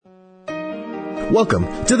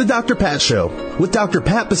Welcome to the Dr. Pat Show with Dr.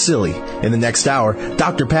 Pat Basili. In the next hour,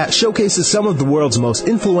 Dr. Pat showcases some of the world's most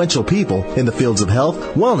influential people in the fields of health,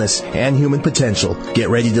 wellness, and human potential. Get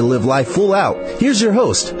ready to live life full out. Here's your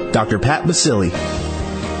host, Dr. Pat Basili.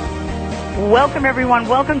 Welcome, everyone.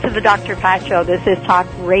 Welcome to the Dr. Pat Show. This is Talk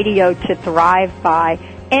Radio to Thrive By,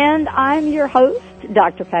 and I'm your host,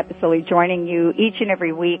 Dr. Pat Basili, joining you each and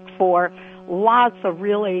every week for lots of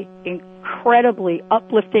really incredibly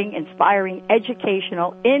uplifting, inspiring,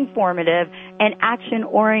 educational, informative, and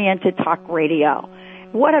action-oriented talk radio.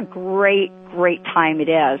 What a great, great time it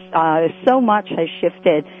is. So much has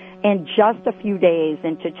shifted in just a few days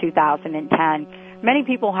into 2010. Many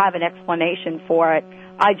people have an explanation for it.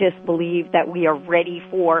 I just believe that we are ready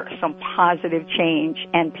for some positive change,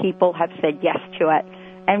 and people have said yes to it.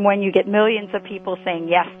 And when you get millions of people saying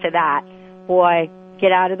yes to that, boy,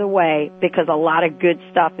 get out of the way, because a lot of good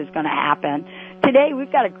stuff is going to happen. Today,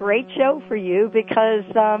 we've got a great show for you because,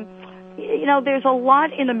 there's a lot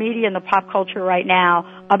in the media and the pop culture right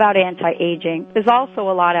now about anti-aging. There's also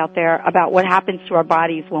a lot out there about what happens to our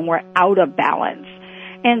bodies when we're out of balance.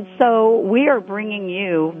 And so we are bringing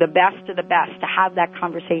you the best of the best to have that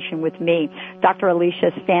conversation with me. Dr. Alicia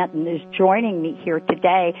Stanton is joining me here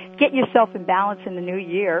today. Get yourself in balance in the new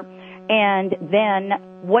year. And then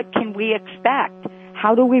what can we expect?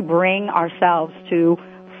 How do we bring ourselves to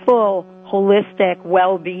full, holistic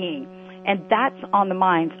well-being? And that's on the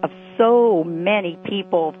minds of so many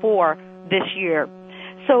people for this year.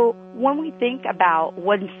 So when we think about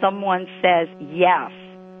when someone says yes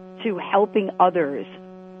to helping others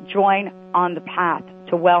join on the path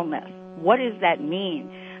to wellness, what does that mean?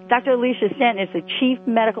 Dr. Alicia Stanton is the Chief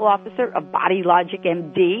Medical Officer of Body Logic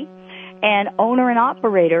MD and owner and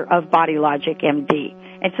operator of Body Logic MD.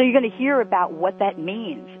 And so you're going to hear about what that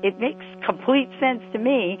means. It makes complete sense to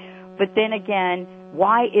me, but then again,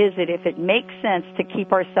 why is it, if it makes sense to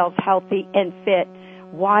keep ourselves healthy and fit,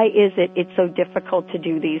 why is it it's so difficult to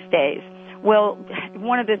do these days? Well,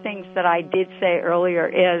 one of the things that I did say earlier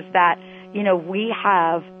is that, we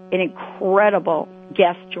have an incredible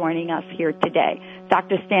guest joining us here today.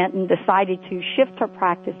 Dr. Stanton decided to shift her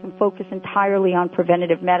practice and focus entirely on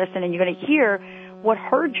preventative medicine, and you're going to hear what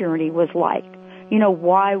her journey was like.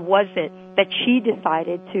 Why was it that she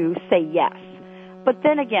decided to say yes? But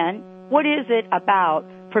then again, what is it about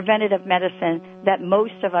preventative medicine that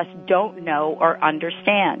most of us don't know or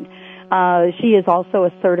understand? She is also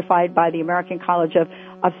certified by the American College of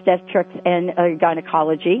Obstetrics and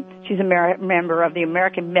Gynecology. She's a member of the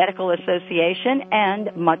American Medical Association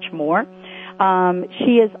and much more.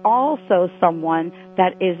 She is also someone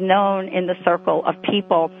that is known in the circle of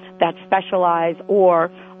people that specialize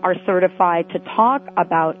or are certified to talk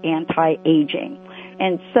about anti-aging.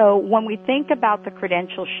 And so when we think about the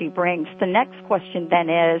credentials she brings, the next question then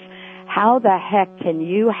is, how the heck can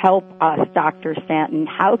you help us, Dr. Stanton?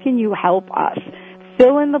 How can you help us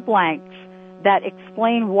fill in the blanks that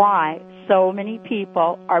explain why so many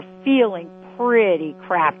people are feeling pretty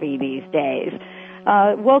crappy these days?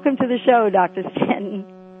 Welcome to the show, Dr. Stanton.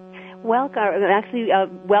 Welcome. Actually,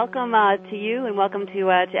 welcome to you, and welcome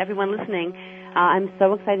to everyone listening. I'm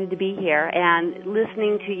so excited to be here, and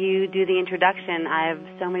listening to you do the introduction, I have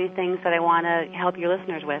so many things that I want to help your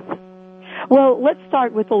listeners with. Well, let's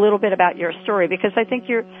start with a little bit about your story, because I think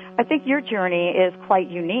your journey is quite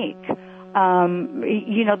unique. There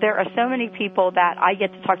are so many people that I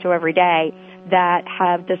get to talk to every day that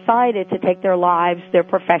have decided to take their lives, their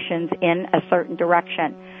professions in a certain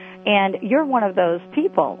direction. And you're one of those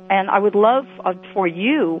people. And I would love for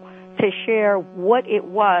you to share what it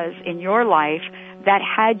was in your life that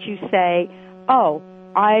had you say, oh,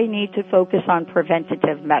 I need to focus on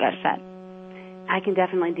preventative medicine. I can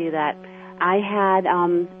definitely do that. I had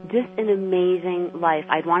just an amazing life.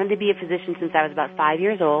 I'd wanted to be a physician since I was about 5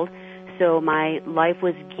 years old, so my life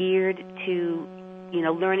was geared to,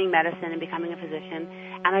 learning medicine and becoming a physician.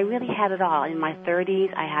 And I really had it all. In my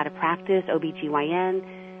 30s, I had a practice, OBGYN,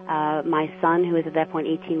 my son, who was at that point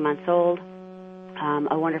 18 months old,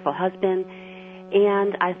 a wonderful husband,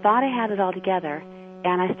 and I thought I had it all together,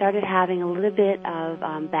 and I started having a little bit of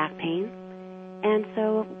back pain, and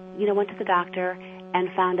so, went to the doctor and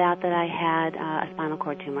found out that I had a spinal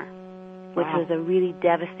cord tumor, which was a really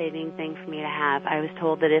devastating thing for me to have. I was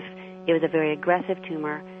told that if it was a very aggressive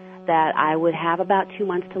tumor, that I would have about 2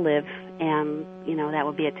 months to live, and, that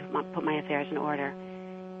would be it to put my affairs in order.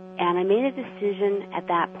 And I made a decision at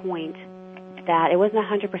that point that it wasn't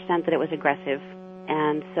 100% that it was aggressive,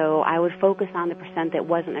 and so I would focus on the percent that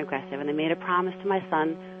wasn't aggressive. And I made a promise to my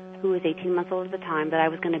son, who was 18 months old at the time, that I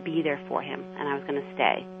was going to be there for him, and I was going to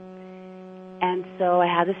stay. And so I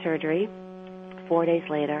had the surgery. 4 days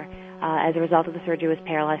later, as a result of the surgery, was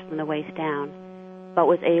paralyzed from the waist down, but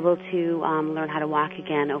was able to learn how to walk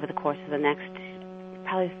again over the course of the next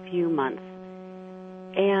probably few months.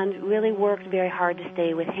 And really worked very hard to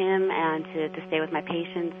stay with him and to stay with my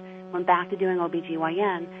patients. Went back to doing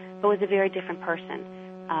OBGYN, but was a very different person.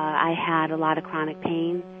 I had a lot of chronic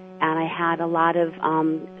pain, and I had a lot of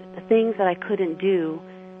things that I couldn't do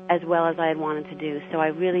as well as I had wanted to do. So I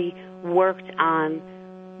really worked on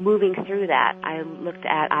moving through that. I looked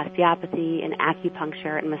at osteopathy and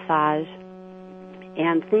acupuncture and massage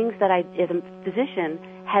and things that I, as a physician,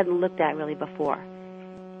 hadn't looked at really before.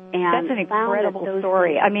 And that's an incredible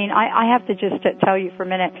story. I mean, I have to just tell you for a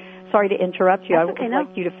minute, sorry to interrupt you. That's okay, I would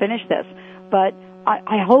like you to finish this, but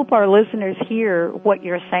I hope our listeners hear what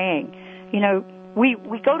you're saying. You know, we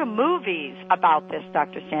go to movies about this,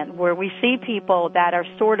 Dr. Stanton, where we see people that are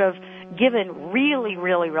sort of given really,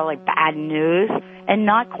 really, really bad news and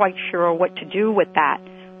not quite sure what to do with that.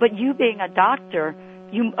 But you being a doctor,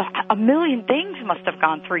 a million things must have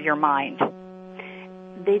gone through your mind.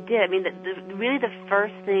 They did. I mean, really the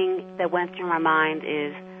first thing that went through my mind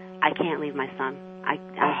is, I can't leave my son. I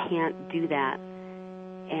can't do that.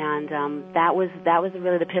 And that was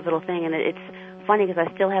really the pivotal thing. And it's funny because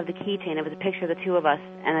I still have the keychain. It was a picture of the two of us,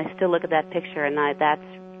 and I still look at that picture, and that's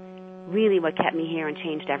really what kept me here and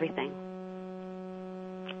changed everything.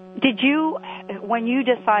 Did you, when you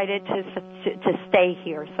decided to stay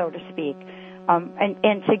here, so to speak,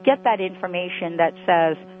 and to get that information that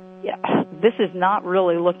says, yeah, this is not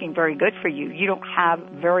really looking very good for you. You don't have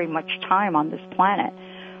very much time on this planet.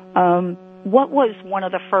 What was one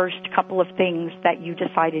of the first couple of things that you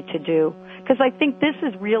decided to do? Because I think this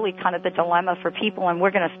is really kind of the dilemma for people, and we're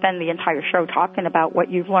going to spend the entire show talking about what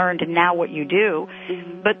you've learned and now what you do.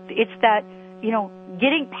 Mm-hmm. But it's that, you know,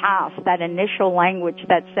 getting past that initial language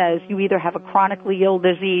that says you either have a chronically ill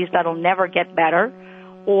disease that'll never get better,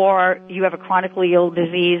 or you have a chronically ill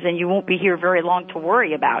disease and you won't be here very long to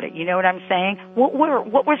worry about it. You know what I'm saying? What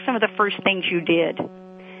were some of the first things you did?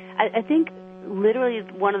 I think literally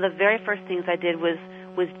one of the very first things I did was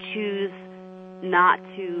choose not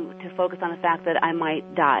to focus on the fact that I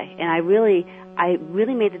might die. And I really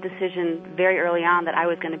made the decision very early on that I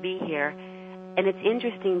was going to be here. And it's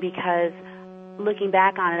interesting because looking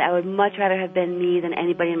back on it, I would much rather have been me than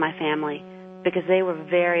anybody in my family, because they were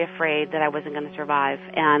very afraid that I wasn't going to survive.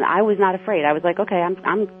 And I was not afraid. I was like, okay,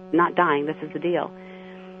 I'm not dying. This is the deal.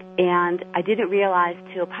 And I didn't realize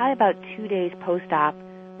till probably about 2 days post-op,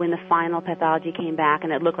 when the final pathology came back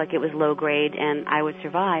and it looked like it was low grade and I would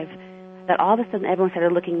survive, that all of a sudden everyone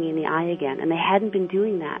started looking me in the eye again. And they hadn't been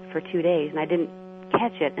doing that for 2 days, and I didn't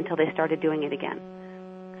catch it until they started doing it again.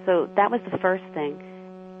 So that was the first thing.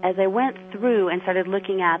 As I went through and started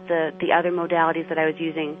looking at the other modalities that I was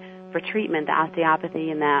using for treatment, the osteopathy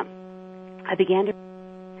and that, I began to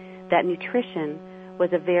that nutrition was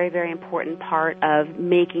a very, very important part of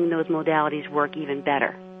making those modalities work even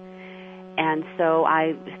better. And so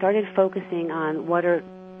I started focusing on what are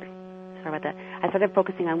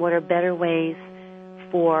better ways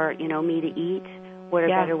for, me to eat, what are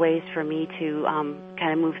better ways for me to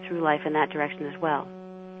kind of move through life in that direction as well.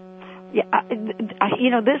 Yeah,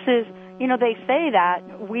 this is, they say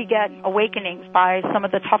that we get awakenings by some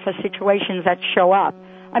of the toughest situations that show up.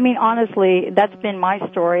 I mean, honestly, that's been my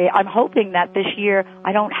story. I'm hoping that this year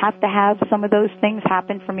I don't have to have some of those things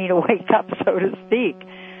happen for me to wake up, so to speak.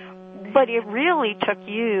 But it really took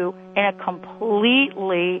you in a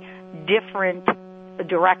completely different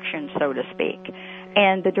direction, so to speak.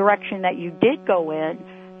 And the direction that you did go in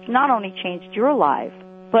not only changed your life,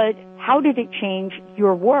 but how did it change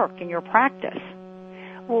your work and your practice?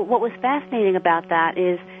 Well, what was fascinating about that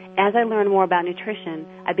is, as I learned more about nutrition,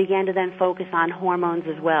 I began to then focus on hormones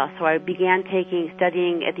as well. So I began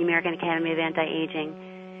studying at the American Academy of Anti-Aging,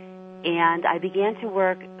 and I began to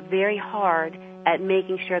work very hard at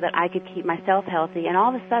making sure that I could keep myself healthy. And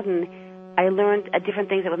all of a sudden, I learned different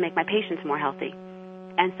things that would make my patients more healthy.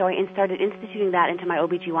 And so I started instituting that into my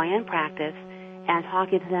OBGYN practice and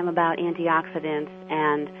talking to them about antioxidants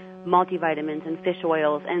and multivitamins and fish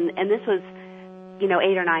oils. And this was, 8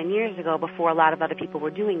 or 9 years ago, before a lot of other people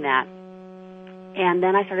were doing that. And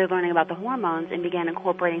then I started learning about the hormones and began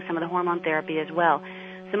incorporating some of the hormone therapy as well.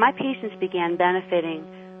 So my patients began benefiting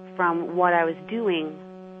from what I was doing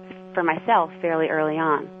for myself fairly early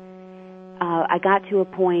on. I got to a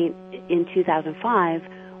point in 2005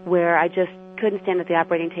 where I just couldn't stand at the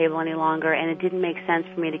operating table any longer, and it didn't make sense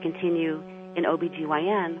for me to continue in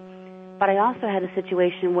OBGYN. But I also had a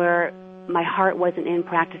situation where my heart wasn't in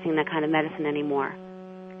practicing that kind of medicine anymore.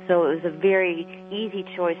 So it was a very easy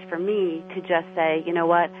choice for me to just say, you know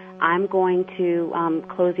what, I'm going to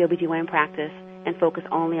close the OBGYN practice and focus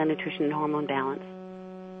only on nutrition and hormone balance.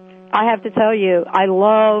 I have to tell you, I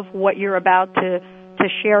love what you're about to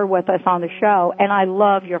share with us on the show, and I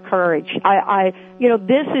love your courage.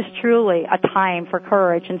 This is truly a time for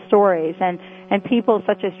courage and stories, and people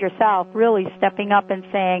such as yourself really stepping up and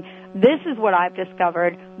saying, this is what I've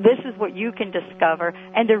discovered, this is what you can discover,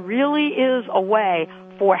 and there really is a way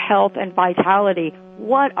for health and vitality.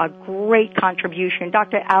 What a great contribution.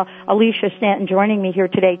 Dr. Alicia Stanton joining me here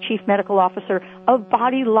today, Chief Medical Officer of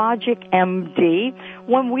Body Logic MD.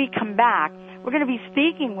 When we come back, we're going to be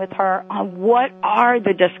speaking with her on what are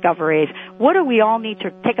the discoveries. What do we all need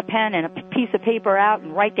to take a pen and a piece of paper out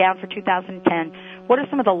and write down for 2010? What are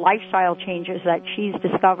some of the lifestyle changes that she's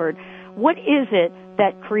discovered? What is it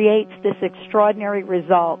that creates this extraordinary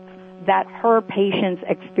result that her patients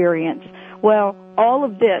experience? Well, all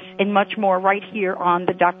of this and much more right here on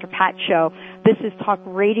the Dr. Pat Show. This is Talk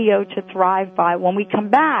Radio to Thrive By. When we come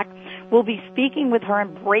back, we'll be speaking with her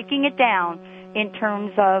and breaking it down in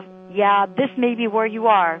terms of, this may be where you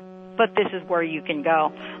are, but this is where you can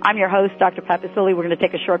go. I'm your host, Dr. Pat Baccili. We're going to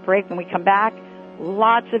take a short break. When we come back,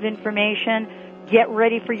 lots of information. Get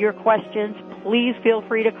ready for your questions. Please feel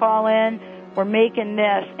free to call in. We're making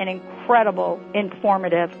this an incredible,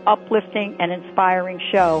 informative, uplifting, and inspiring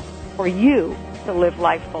show for you to live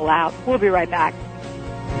life full out. We'll be right back.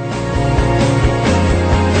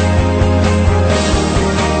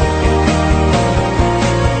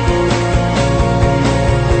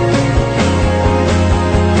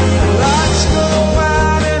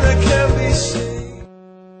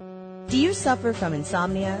 Do you suffer from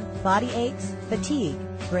insomnia, body aches, fatigue,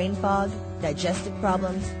 brain fog, digestive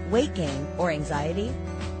problems, weight gain, or anxiety?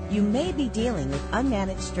 You may be dealing with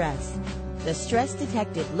unmanaged stress. The Stress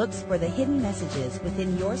Detective looks for the hidden messages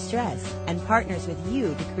within your stress and partners with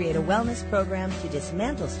you to create a wellness program to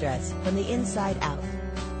dismantle stress from the inside out.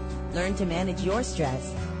 Learn to manage your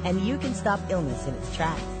stress, and you can stop illness in its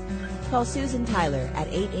tracks. Call Susan Tyler at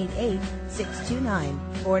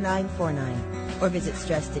 888-629-4949 or visit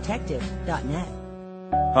stressdetective.net.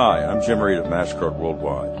 Hi, I'm Jim Reed of MasterCard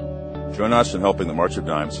Worldwide. Join us in helping the March of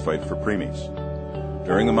Dimes fight for preemies.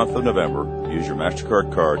 During the month of November, use your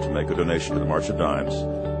MasterCard card to make a donation to the March of Dimes,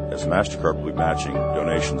 as MasterCard will be matching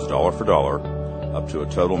donations dollar for dollar up to a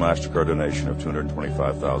total MasterCard donation of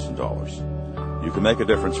 $225,000. You can make a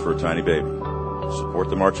difference for a tiny baby. Support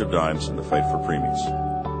the March of Dimes and the fight for preemies.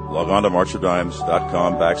 Log on to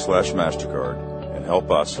marchofdimes.com/MasterCard and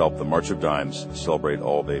help us help the March of Dimes celebrate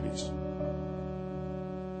all babies.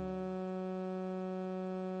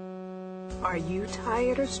 Are you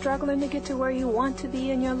tired or struggling to get to where you want to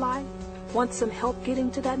be in your life? Want some help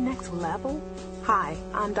getting to that next level? Hi,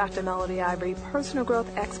 I'm Dr. Melody Ivory, personal growth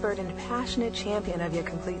expert and passionate champion of your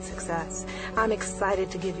complete success. I'm excited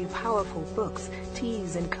to give you powerful books,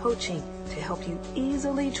 teas, and coaching to help you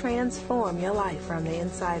easily transform your life from the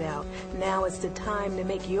inside out. Now is the time to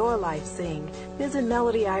make your life sing. Visit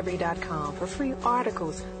melodyivory.com for free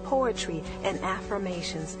articles, poetry, and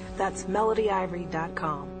affirmations. That's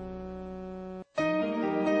melodyivory.com.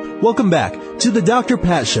 Welcome back to the Dr.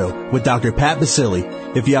 Pat Show with Dr. Pat Baccili.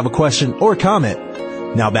 If you have a question or comment.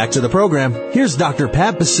 Now back to the program. Here's Dr.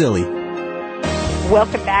 Pat Baccili.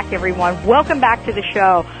 Welcome back, everyone. Welcome back to the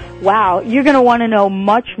show. Wow, you're going to want to know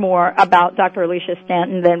much more about Dr. Alicia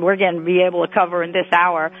Stanton than we're going to be able to cover in this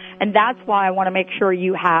hour. And that's why I want to make sure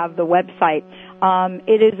you have the website.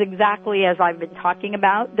 It is exactly as I've been talking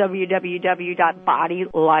about,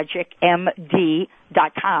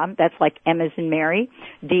 www.bodylogicmd.com. That's like M as in Mary,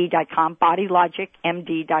 D.com,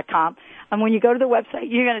 bodylogicmd.com. And when you go to the website,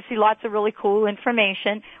 you're going to see lots of really cool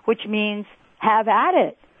information, which means have at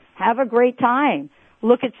it. Have a great time.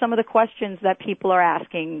 Look at some of the questions that people are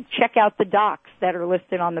asking. Check out the docs that are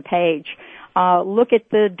listed on the page. Look at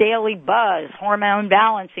the Daily Buzz hormone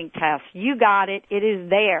balancing test. You got it. It is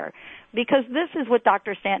there. Because this is what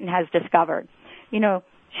Dr. Stanton has discovered. You know,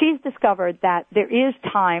 she's discovered that there is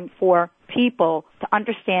time for people to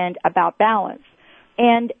understand about balance.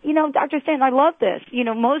 And, you know, Dr. Stanton, I love this. You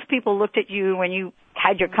know, most people looked at you when you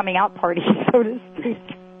had your coming out party, so to speak.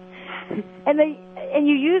 And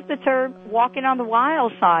you used the term walking on the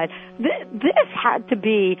wild side. This had to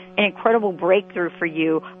be an incredible breakthrough for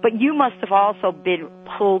you, but you must have also been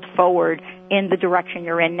pulled forward in the direction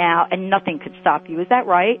you're in now, and nothing could stop you. Is that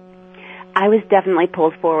right? I was definitely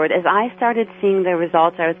pulled forward. As I started seeing the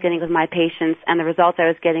results I was getting with my patients and the results I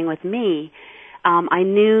was getting with me, I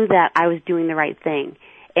knew that I was doing the right thing.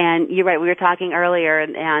 And you're right, we were talking earlier,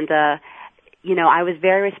 and you know, I was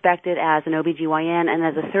very respected as an OBGYN and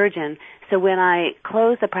as a surgeon. So when I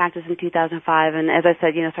closed the practice in 2005, and as I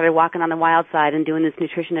said, you know, started walking on the wild side and doing this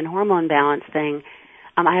nutrition and hormone balance thing,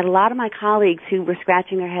 I had a lot of my colleagues who were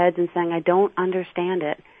scratching their heads and saying, I don't understand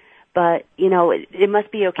it. But, it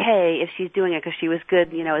must be okay if she's doing it because she was good,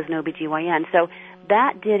 as an OBGYN. So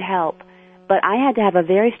that did help. But I had to have a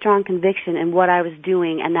very strong conviction in what I was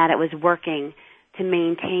doing and that it was working to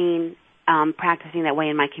maintain practicing that way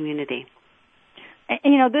in my community.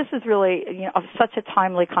 This is really, such a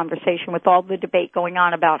timely conversation with all the debate going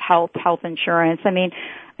on about health insurance. I mean,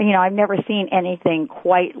 I've never seen anything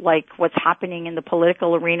quite like what's happening in the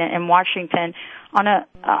political arena in Washington on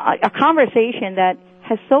a conversation that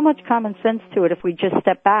has so much common sense to it if we just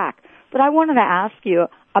step back. But I wanted to ask you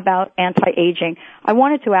about anti-aging. I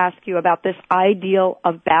wanted to ask you about this ideal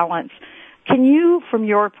of balance. Can you, from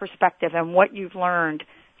your perspective and what you've learned,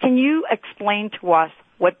 can you explain to us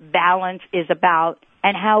what balance is about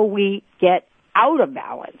and how we get out of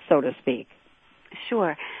balance, so to speak?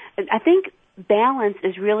 Sure. I think balance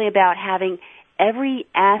is really about having every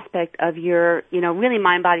aspect of your, really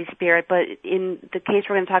mind, body, spirit, but in the case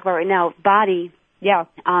we're going to talk about right now, body,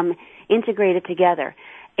 integrated together.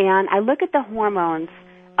 And I look at the hormones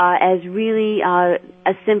as really a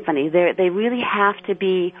symphony. They really have to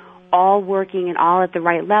be all working and all at the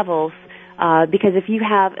right levels, because if you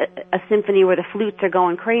have a symphony where the flutes are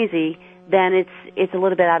going crazy, then it's a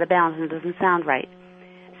little bit out of balance and it doesn't sound right.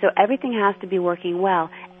 So everything has to be working well,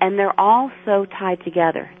 and they're all so tied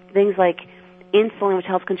together. Things like insulin, which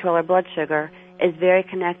helps control our blood sugar, is very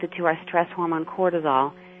connected to our stress hormone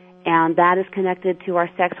cortisol, and that is connected to our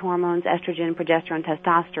sex hormones, estrogen, progesterone,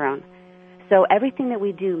 testosterone. So everything that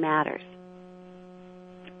we do matters.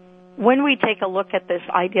 When we take a look at this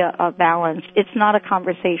idea of balance, it's not a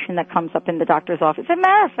conversation that comes up in the doctor's office. As a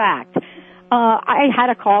matter of fact, I had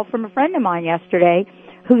a call from a friend of mine yesterday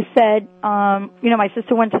who said, my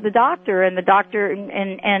sister went to the doctor, and the doctor,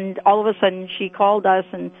 and all of a sudden she called us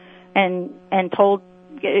and told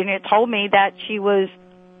me that she was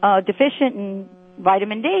deficient in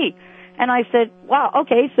vitamin D. And I said, wow,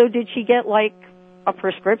 okay, so did she get like a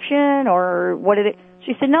prescription or what did it?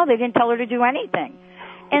 She said, no, they didn't tell her to do anything.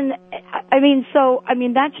 And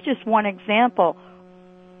that's just one example.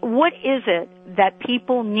 What is it that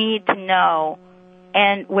people need to know?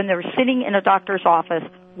 And when they're sitting in a doctor's office,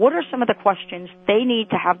 what are some of the questions they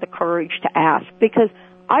need to have the courage to ask? Because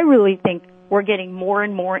I really think we're getting more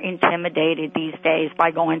and more intimidated these days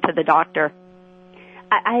by going to the doctor.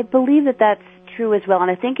 I believe that that's true as well, and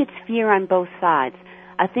I think it's fear on both sides.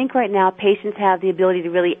 I think right now patients have the ability to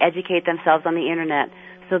really educate themselves on the Internet.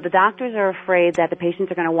 So the doctors are afraid that the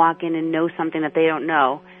patients are going to walk in and know something that they don't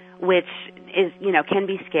know, which is, can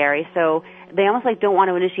be scary. So they almost like don't want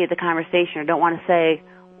to initiate the conversation or don't want to say,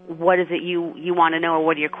 what is it you want to know or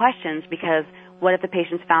what are your questions, because what if the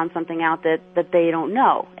patient's found something out that they don't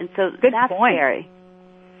know? And so that's scary.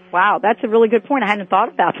 Wow, that's a really good point. I hadn't thought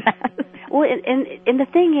about that. Well, and the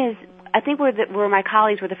thing is, I think where my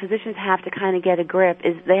colleagues, where the physicians have to kind of get a grip,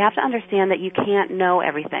 is they have to understand that you can't know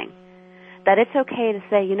everything. That it's okay to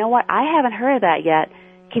say, you know what, I haven't heard of that yet.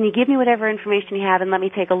 Can you give me whatever information you have and let me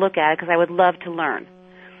take a look at it, because I would love to learn.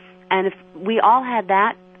 And if we all had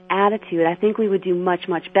that attitude, I think we would do much,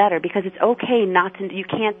 much better, because it's okay not to, you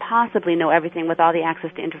can't possibly know everything with all the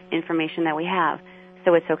access to information that we have.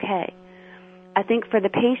 So it's okay. I think for the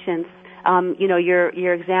patients,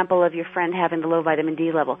 your example of your friend having the low vitamin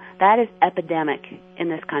D level, that is epidemic in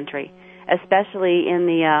this country, especially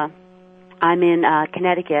I'm in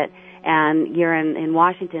Connecticut, and you're in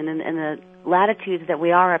Washington, and the latitudes that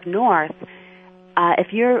we are up north. If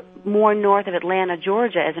you're more north of Atlanta,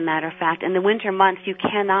 Georgia, as a matter of fact, in the winter months you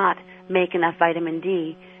cannot make enough vitamin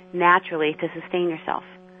D naturally to sustain yourself.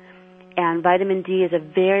 And vitamin D is a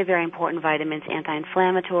very, very important vitamin. It's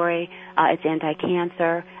anti-inflammatory, it's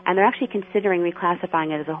anti-cancer, and they're actually considering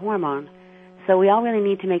reclassifying it as a hormone. So we all really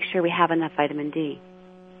need to make sure we have enough vitamin D.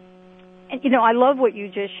 And, I love what you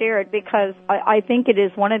just shared, because I think it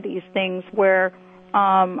is one of these things where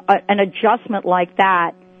an adjustment like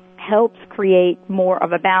that helps create more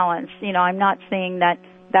of a balance. I'm not saying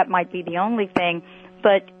that might be the only thing,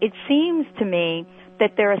 but it seems to me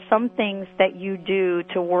that there are some things that you do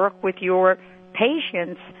to work with your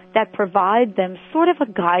patients that provide them sort of a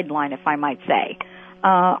guideline, if I might say.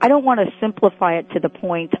 I don't want to simplify it to the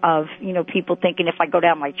point of, people thinking if I go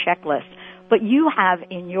down my checklist, but you have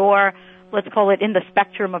in your, let's call it in the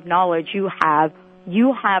spectrum of knowledge, you have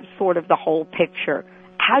sort of the whole picture.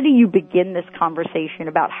 How do you begin this conversation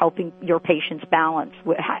about helping your patients balance?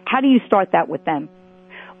 How do you start that with them?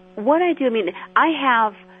 What I do, I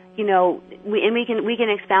have, we can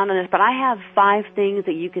expound on this, but I have 5 things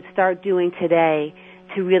that you could start doing today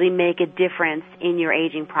to really make a difference in your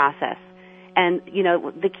aging process. And,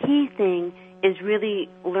 the key thing is really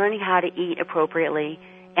learning how to eat appropriately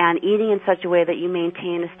and eating in such a way that you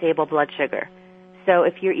maintain a stable blood sugar. So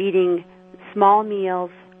if you're eating small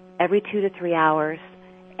meals every 2 to 3 hours,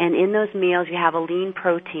 and in those meals you have a lean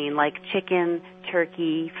protein like chicken,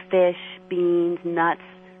 turkey, fish, beans, nuts,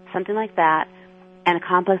 something like that, and a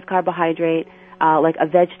complex carbohydrate like a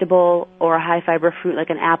vegetable or a high-fiber fruit like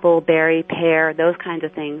an apple, berry, pear, those kinds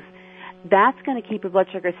of things, that's going to keep your blood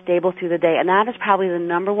sugar stable through the day, and that is probably the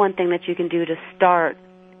number one thing that you can do to start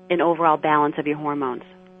an overall balance of your hormones.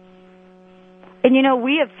 And,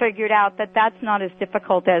 we have figured out that that's not as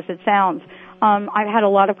difficult as it sounds. I've had a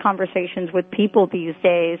lot of conversations with people these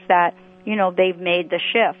days that, they've made the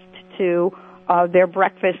shift to their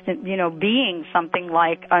breakfast, being something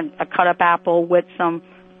like a cut-up apple with some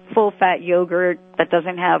full-fat yogurt that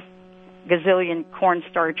doesn't have gazillion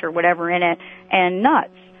cornstarch or whatever in it, and nuts.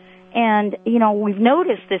 And, we've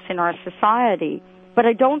noticed this in our society, but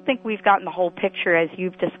I don't think we've gotten the whole picture as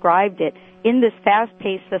you've described it. In this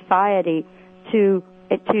fast-paced society, to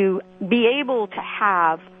be able to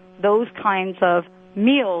have those kinds of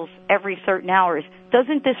meals every certain hours,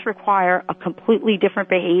 doesn't this require a completely different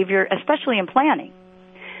behavior, especially in planning?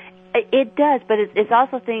 It does, but it's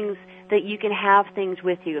also things that you can have things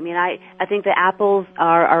with you. I mean, I think the apples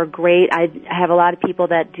are great. I have a lot of people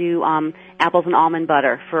that do apples and almond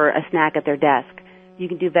butter for a snack at their desk. You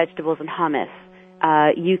can do vegetables and hummus.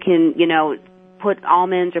 You can, put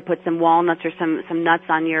almonds or put some walnuts or some nuts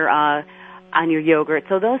on your yogurt.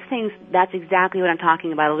 So those things, that's exactly what I'm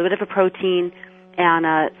talking about. A little bit of a protein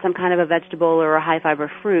and some kind of a vegetable or a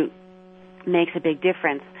high-fiber fruit makes a big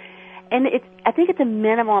difference. And I think it's a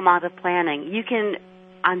minimal amount of planning. You can,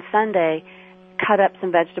 on Sunday, cut up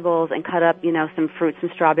some vegetables and cut up, some fruits, some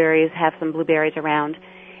strawberries, have some blueberries around.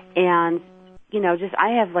 And,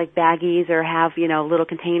 I have like baggies or have, little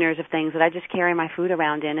containers of things that I just carry my food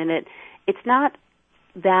around in. And it's not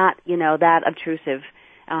that, that obtrusive.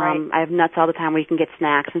 Right. I have nuts all the time where you can get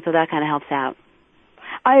snacks, and so that kind of helps out.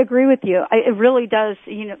 I agree with you. It really does,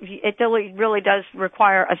 it really does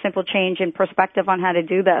require a simple change in perspective on how to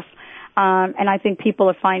do this. And I think people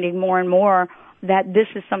are finding more and more that this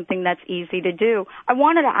is something that's easy to do. I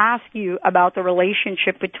wanted to ask you about the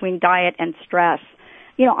relationship between diet and stress.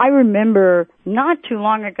 I remember not too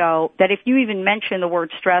long ago that if you even mentioned the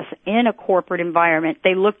word stress in a corporate environment,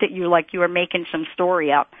 they looked at you like you were making some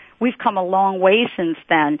story up. We've come a long way since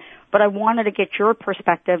then, but I wanted to get your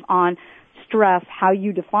perspective on stress, how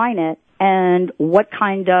you define it, and what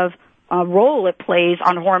kind of role it plays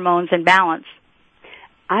on hormones and balance.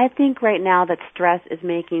 I think right now that stress is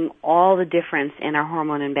making all the difference in our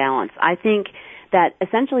hormone imbalance. I think that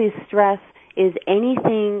essentially stress is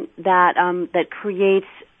anything that that creates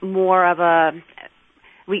more of a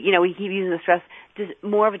we keep using the stress, just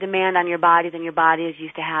more of a demand on your body than your body is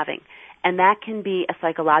used to having. And that can be a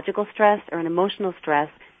psychological stress or an emotional stress.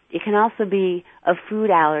 It can also be a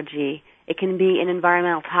food allergy. It can be an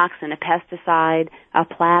environmental toxin, a pesticide, a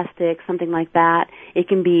plastic, something like that. It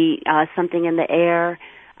can be something in the air.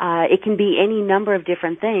 It can be any number of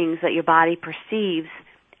different things that your body perceives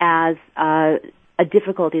as a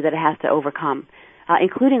difficulty that it has to overcome,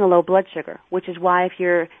 including a low blood sugar, which is why if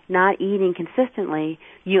you're not eating consistently,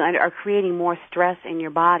 you are creating more stress in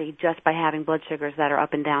your body just by having blood sugars that are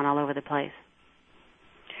up and down all over the place.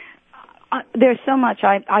 There's so much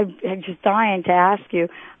I'm just dying to ask you.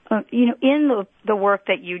 In the work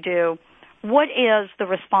that you do, what is the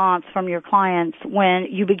response from your clients when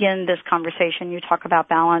you begin this conversation? You talk about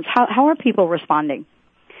balance. How are people responding?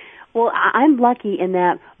 Well, I'm lucky in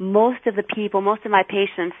that most of my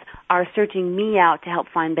patients are searching me out to help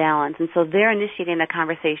find balance, and so they're initiating the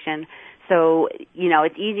conversation. So,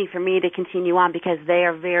 it's easy for me to continue on because they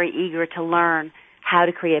are very eager to learn how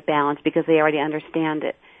to create balance because they already understand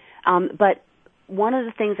it. But one of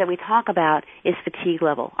the things that we talk about is fatigue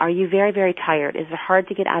level. Are you very, very tired? Is it hard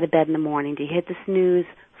to get out of bed in the morning? Do you hit the snooze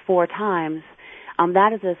 4 times?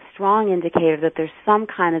 That is a strong indicator that there's some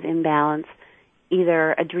kind of imbalance,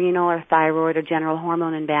 either adrenal or thyroid or general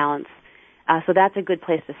hormone imbalance. So that's a good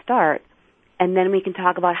place to start. And then we can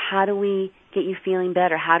talk about how do we get you feeling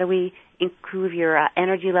better? How do we improve your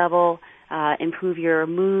energy level, improve your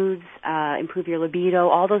moods, improve your libido,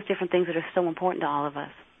 all those different things that are so important to all of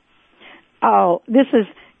us. Oh, this is,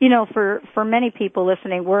 for many people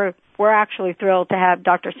listening, we're actually thrilled to have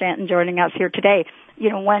Dr. Stanton joining us here today.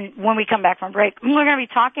 When we come back from break, we're going to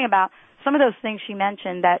be talking about some of those things she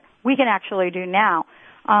mentioned that we can actually do now.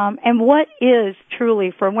 And what is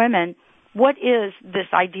truly, for women, what is this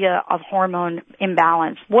idea of hormone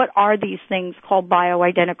imbalance? What are these things called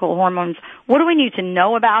bioidentical hormones? What do we need to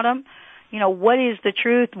know about them? what is the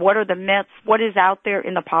truth? What are the myths? What is out there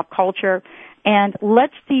in the pop culture? And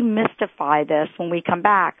let's demystify this when we come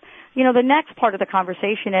back. The next part of the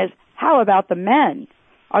conversation is, how about the men?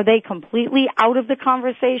 Are they completely out of the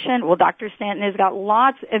conversation? Well, Dr. Stanton has got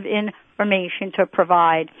lots of information to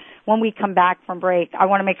provide when we come back from break. I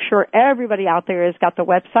want to make sure everybody out there has got the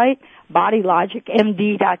website,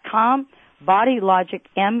 bodylogicmd.com,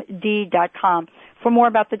 bodylogicmd.com. For more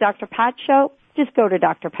about the Dr. Pat Show, just go to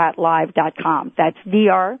drpatlive.com. That's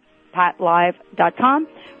drpatlive.com.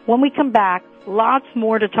 When we come back, lots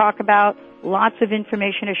more to talk about, lots of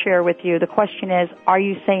information to share with you. The question is, are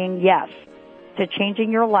you saying yes to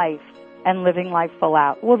changing your life and living life full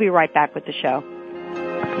out? We'll be right back with the show.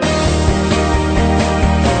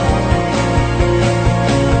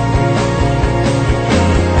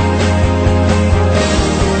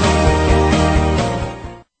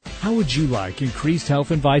 How would you like increased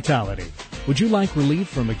health and vitality? Would you like relief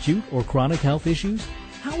from acute or chronic health issues?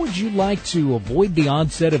 How would you like to avoid the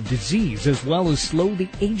onset of disease as well as slow the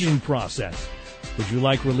aging process? Would you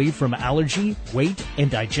like relief from allergy, weight, and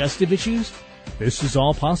digestive issues? This is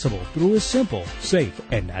all possible through a simple, safe,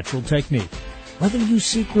 and natural technique. Whether you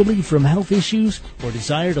seek relief from health issues or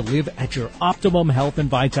desire to live at your optimum health and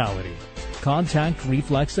vitality, contact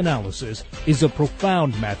reflex analysis is a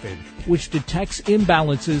profound method which detects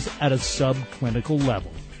imbalances at a subclinical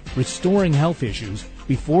level, restoring health issues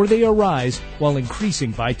before they arise while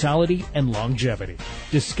increasing vitality and longevity.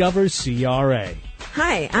 Discover CRA.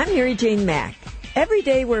 Hi, I'm Mary Jane Mack. Every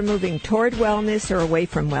day we're moving toward wellness or away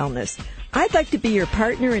from wellness. I'd like to be your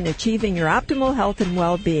partner in achieving your optimal health and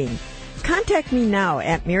well-being. Contact me now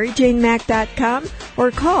at maryjanemack.com or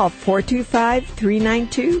call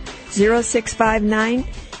 425-392-0659.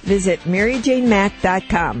 Visit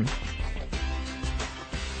maryjanemack.com.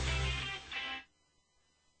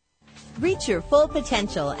 Reach your full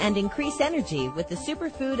potential and increase energy with the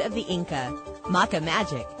superfood of the Inca, Maca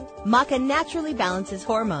Magic. Maca naturally balances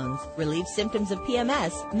hormones, relieves symptoms of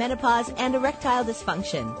PMS, menopause, and erectile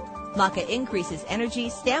dysfunction. Maca increases energy,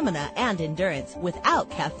 stamina, and endurance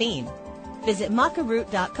without caffeine. Visit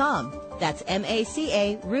macaroot.com. That's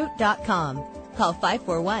M-A-C-A root.com. Call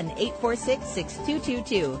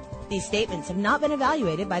 541-846-6222. These statements have not been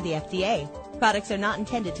evaluated by the FDA. Products are not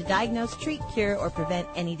intended to diagnose, treat, cure, or prevent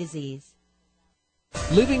any disease.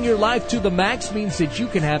 Living your life to the max means that you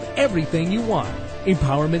can have everything you want.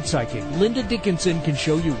 Empowerment Psychic Linda Dickinson can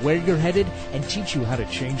show you where you're headed and teach you how to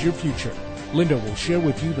change your future. Linda will share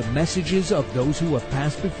with you the messages of those who have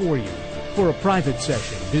passed before you. For a private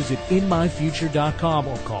session, visit inmyfuture.com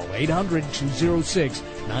or call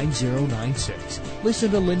 800-206-9096.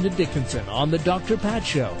 Listen to Linda Dickinson on The Dr. Pat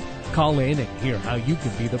Show. Call in and hear how you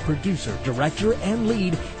can be the producer, director, and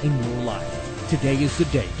lead in your life. Today is the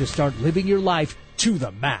day to start living your life to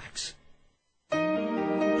the max.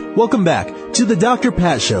 Welcome back to the Dr.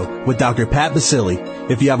 Pat Show with Dr. Pat Basile.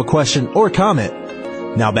 If you have a question or comment.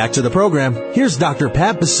 Now back to the program. Here's Dr.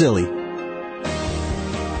 Pat Basile.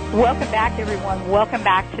 Welcome back, everyone. Welcome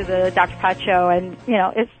back to the Dr. Pat Show. And,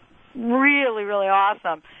 it's really, really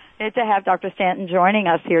awesome to have Dr. Stanton joining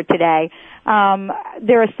us here today.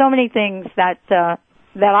 There are so many things that I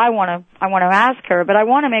want to ask her, but I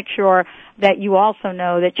want to make sure that you also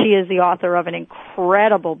know that she is the author of an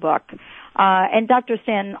incredible book. And Dr.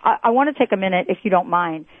 Stanton, I want to take a minute, if you don't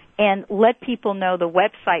mind, and let people know the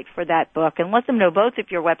website for that book, and let them know both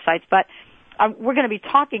of your websites. But we're going to be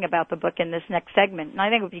talking about the book in this next segment, and I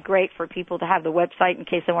think it would be great for people to have the website in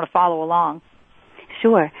case they want to follow along.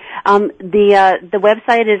 Sure. The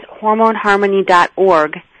website is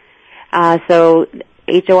hormoneharmony.org. So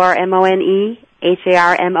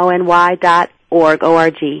HORMONEHARMONY.org,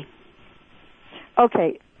 O-R-G.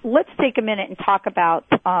 Okay, let's take a minute and talk about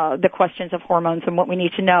the questions of hormones and what we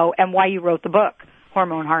need to know and why you wrote the book,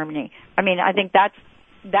 Hormone Harmony. I mean, I think that's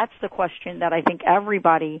the question that I think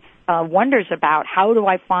everybody wonders about. How do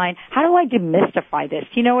I demystify this?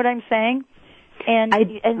 Do you know what I'm saying? And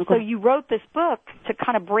so you wrote this book to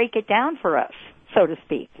kind of break it down for us, so to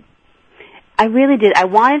speak. I really did. I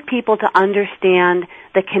wanted people to understand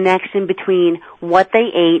the connection between what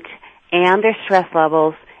they ate and their stress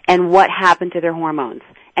levels and what happened to their hormones,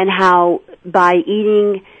 and how by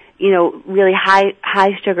eating, really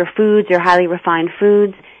high sugar foods or highly refined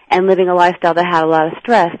foods and living a lifestyle that had a lot of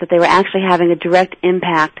stress, that they were actually having a direct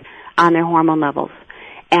impact on their hormone levels.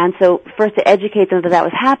 And so first to educate them that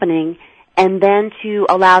was happening, and then to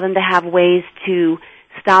allow them to have ways to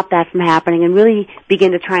stop that from happening and really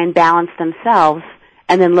begin to try and balance themselves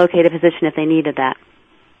and then locate a physician if they needed that.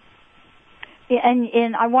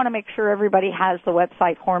 And I want to make sure everybody has the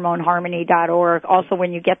website hormoneharmony.org. Also,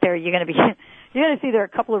 when you get there, you're going to see there are a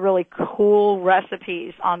couple of really cool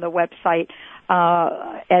recipes on the website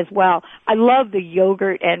as well. I love the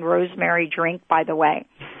yogurt and rosemary drink, by the way,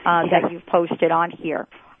 that you've posted on here.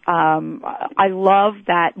 I love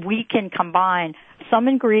that we can combine some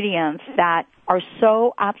ingredients that are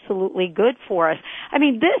so absolutely good for us. I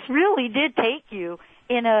mean, this really did take you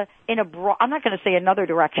in a I'm not going to say another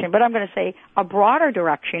direction, but I'm going to say a broader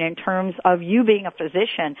direction in terms of you being a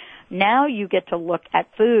physician. Now you get to look at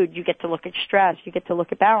food, you get to look at stress, you get to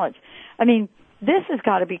look at balance. I mean, this has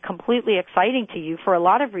got to be completely exciting to you for a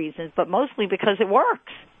lot of reasons, but mostly because it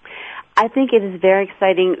works. I think it is very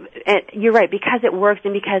exciting. You're right, because it works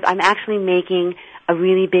and because I'm actually making a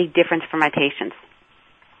really big difference for my patients.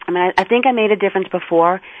 I mean, I think I made a difference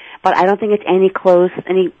before, but I don't think it's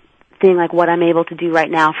anything like what I'm able to do right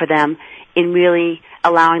now for them in really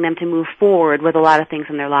allowing them to move forward with a lot of things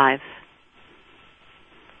in their lives.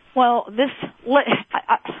 Well,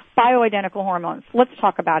 bioidentical hormones, let's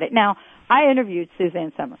talk about it. Now, I interviewed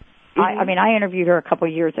Suzanne Somers. I mean, I interviewed her a couple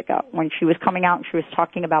of years ago when she was coming out and she was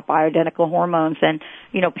talking about bioidentical hormones and,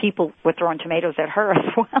 people were throwing tomatoes at her as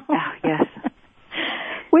well. Oh, yes.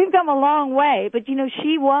 We've come a long way, but,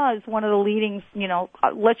 she was one of the leading,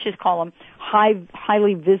 let's just call them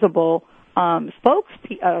highly visible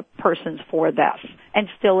spokespersons for this, and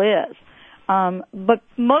still is. But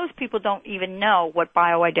most people don't even know what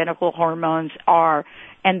bioidentical hormones are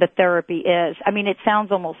and the therapy is. I mean, it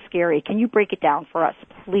sounds almost scary. Can you break it down for us,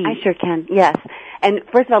 please? I sure can, yes. And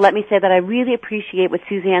first of all, let me say that I really appreciate what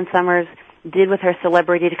Suzanne Somers did with her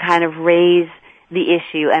celebrity to kind of raise the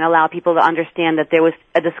issue and allow people to understand that there was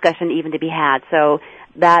a discussion even to be had. So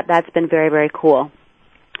that's been very, very cool.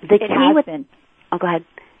 It has been. Oh, go ahead.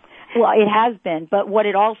 Well, it has been, but what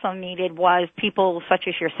it also needed was people such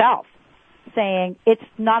as yourself saying it's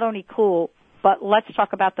not only cool, but let's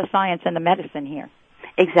talk about the science and the medicine here.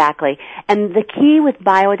 Exactly. And the key with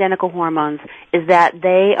bioidentical hormones is that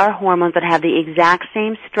they are hormones that have the exact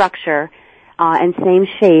same structure and same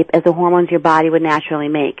shape as the hormones your body would naturally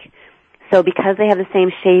make. So because they have the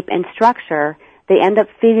same shape and structure, they end up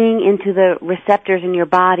fitting into the receptors in your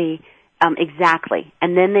body exactly.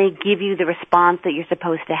 And then they give you the response that you're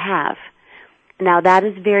supposed to have. Now that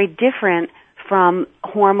is very different from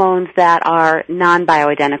hormones that are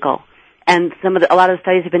non-bioidentical. And a lot of the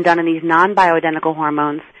studies have been done on these non-bioidentical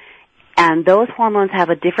hormones. And those hormones have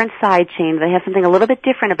a different side chain. They have something a little bit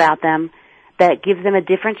different about them that gives them a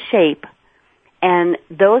different shape. And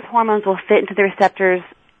those hormones will fit into the receptors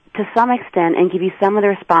to some extent and give you some of the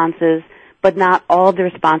responses, but not all of the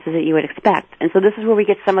responses that you would expect. And so this is where we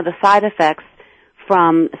get some of the side effects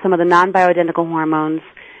from some of the non-bioidentical hormones,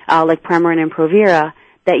 like Premarin and Provera,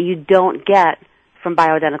 that you don't get from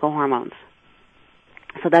bioidentical hormones.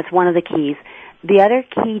 So that's one of the keys. The other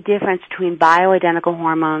key difference between bioidentical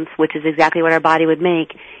hormones, which is exactly what our body would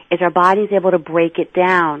make, is our body is able to break it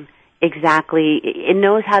down exactly. It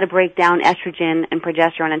knows how to break down estrogen and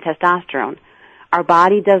progesterone and testosterone. Our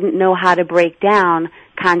body doesn't know how to break down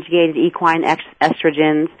conjugated equine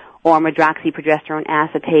estrogens or medroxyprogesterone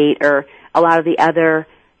acetate or a lot of the other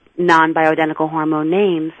non-bioidentical hormone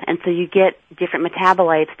names, and so you get different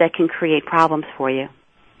metabolites that can create problems for you.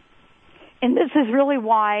 And this is really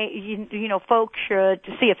why, folks should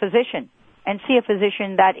see a physician, and see a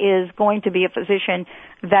physician that is going to be a physician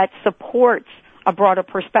that supports a broader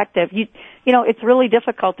perspective. It's really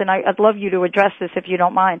difficult, and I'd love you to address this if you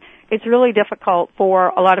don't mind. It's really difficult for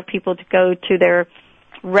a lot of people to go to their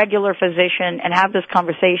regular physician and have this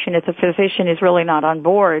conversation if the physician is really not on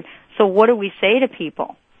board. So what do we say to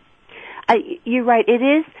people? You're right. It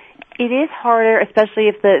is harder, especially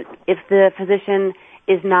if the physician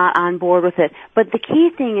is not on board with it. But the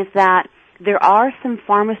key thing is that there are some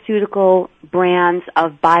pharmaceutical brands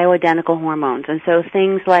of bioidentical hormones, and so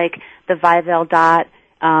things like the Vival Dot,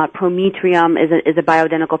 Prometrium is a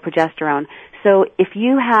bioidentical progesterone. So if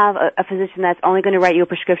you have a physician that's only going to write you a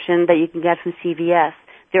prescription that you can get from CVS,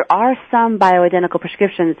 there are some bioidentical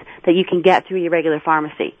prescriptions that you can get through your regular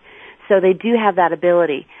pharmacy. So they do have that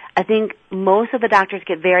ability. I think most of the doctors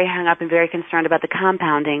get very hung up and very concerned about the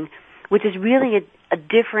compounding, which is really a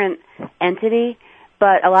different entity,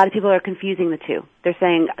 but a lot of people are confusing the two. They're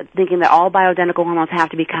thinking that all bioidentical hormones have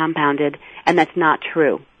to be compounded, and that's not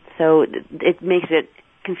true. So it makes it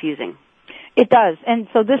confusing. It does, and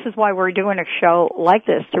so this is why we're doing a show like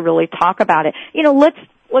this to really talk about it.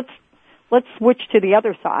 Let's switch to the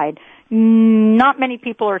other side. Not many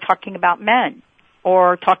people are talking about men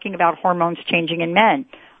or talking about hormones changing in men.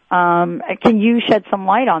 Can you shed some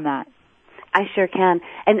light on that? I sure can.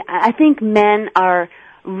 And I think men are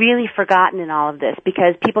really forgotten in all of this,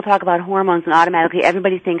 because people talk about hormones and automatically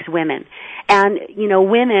everybody thinks women. And,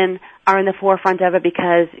 women are in the forefront of it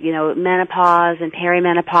because, menopause and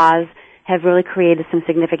perimenopause have really created some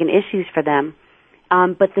significant issues for them.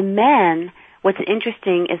 But the men, what's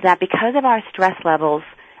interesting is that because of our stress levels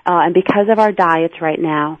and because of our diets right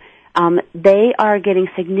now, they are getting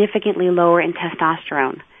significantly lower in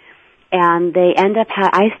testosterone. And they end up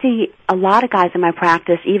I see a lot of guys in my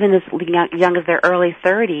practice, even as young as their early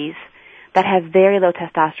 30s, that have very low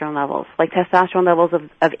testosterone levels, like testosterone levels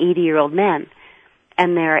of 80-year-old men.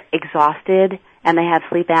 And they're exhausted, and they have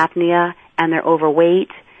sleep apnea, and they're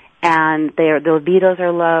overweight, and their libidos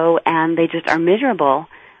are low, and they just are miserable.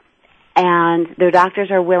 And their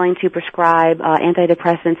doctors are willing to prescribe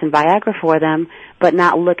antidepressants and Viagra for them, but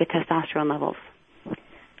not look at testosterone levels.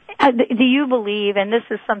 Do you believe, and this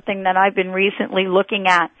is something that I've been recently looking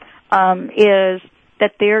at, is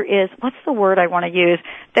that there is, what's the word I want to use,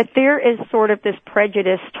 that there is sort of this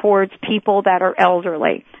prejudice towards people that are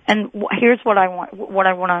elderly. And here's what I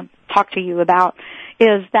want to talk to you about,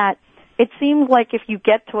 is that it seems like if you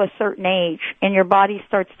get to a certain age and your body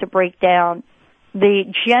starts to break down, the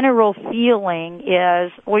general feeling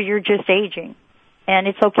is, well, you're just aging. And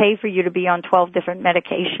it's okay for you to be on 12 different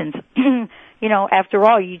medications. After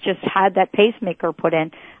all, you just had that pacemaker put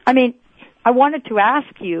in. I mean, I wanted to ask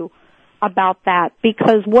you about that,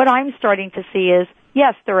 because what I'm starting to see is,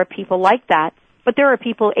 yes, there are people like that, but there are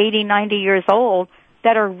people 80, 90 years old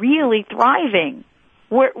that are really thriving.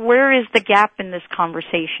 Where is the gap in this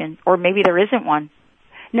conversation? Or maybe there isn't one.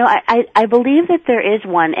 No, I believe that there is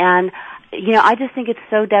one. And, I just think it's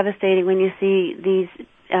so devastating when you see these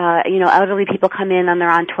elderly people come in and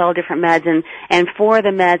they're on 12 different meds, and 4 of the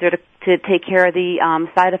meds are to take care of the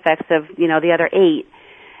side effects of, the other 8.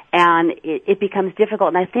 And it becomes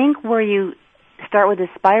difficult. And I think where you start with this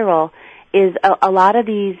spiral is a lot of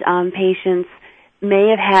these patients may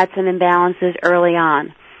have had some imbalances early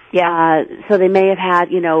on. Yeah. So they may have had,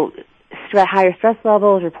 higher stress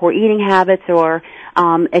levels or poor eating habits or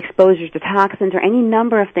exposures to toxins or any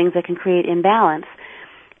number of things that can create imbalance.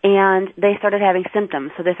 And they started having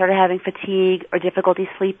symptoms. So they started having fatigue or difficulty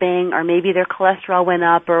sleeping, or maybe their cholesterol went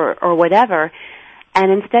up or whatever. And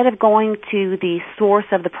instead of going to the source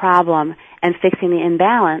of the problem and fixing the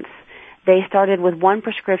imbalance, they started with one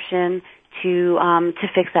prescription to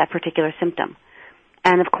fix that particular symptom.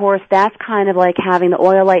 And of course, that's kind of like having the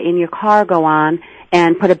oil light in your car go on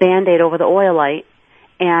and put a Band-Aid over the oil light.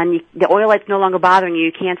 And the oil light's no longer bothering you.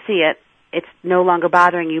 You can't see it. It's no longer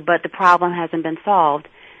bothering you, but the problem hasn't been solved.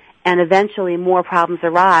 And eventually more problems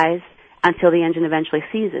arise until the engine eventually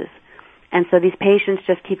seizes. And so these patients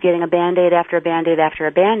just keep getting a Band-Aid after a Band-Aid after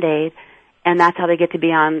a Band-Aid, and that's how they get to be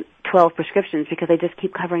on 12 prescriptions, because they just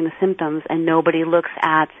keep covering the symptoms and nobody looks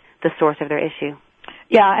at the source of their issue.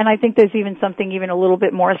 Yeah, and I think there's even something even a little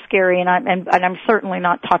bit more scary, and I'm certainly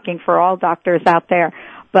not talking for all doctors out there,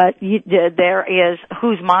 but there is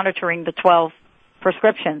who's monitoring the 12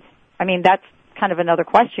 prescriptions. I mean, that's kind of another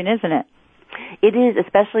question, isn't it? It is,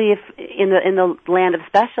 especially if in the land of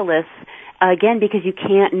specialists, again, because you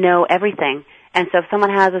can't know everything. And so if someone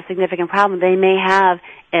has a significant problem, they may have,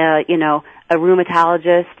 a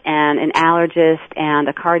rheumatologist and an allergist and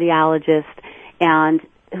a cardiologist, and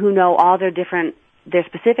who know all their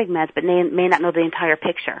specific meds, but may not know the entire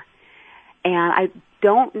picture. And I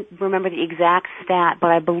don't remember the exact stat,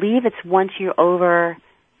 but I believe it's once you're over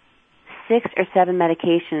 6 or 7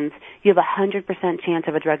 medications, you have a 100% chance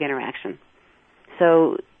of a drug interaction.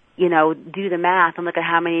 So, do the math and look at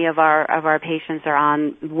how many of our patients are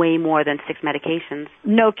on way more than 6 medications.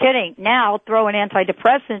 No kidding. Now throw an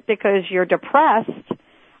antidepressant because you're depressed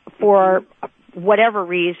for whatever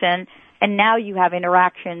reason, and now you have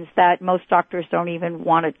interactions that most doctors don't even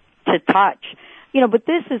want to touch. But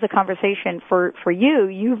this is a conversation for you.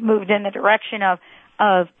 You've moved in the direction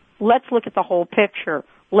of let's look at the whole picture.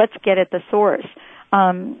 Let's get at the source.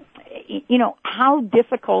 How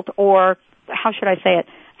difficult, or how should I say it,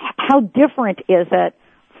 how different is it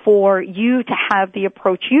for you to have the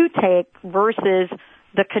approach you take versus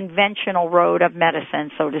the conventional road of medicine,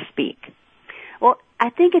 so to speak? Well, I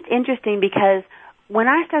think it's interesting because when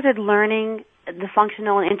I started learning the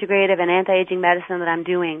functional and integrative and anti-aging medicine that I'm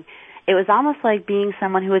doing, it was almost like being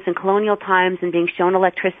someone who was in colonial times and being shown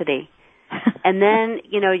electricity. And then,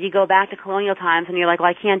 you go back to colonial times and you're like, well,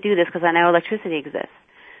 I can't do this because I know electricity exists.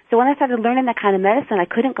 So when I started learning that kind of medicine, I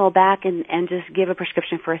couldn't go back and just give a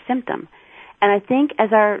prescription for a symptom. And I think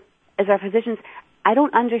as our physicians, I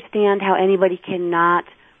don't understand how anybody cannot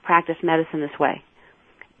practice medicine this way.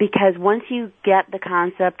 Because once you get the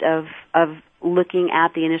concept of looking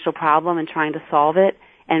at the initial problem and trying to solve it,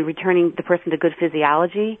 and returning the person to good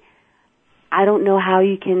physiology, I don't know how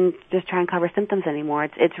you can just try and cover symptoms anymore.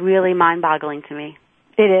 It's really mind-boggling to me.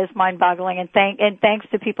 It is mind-boggling, and thanks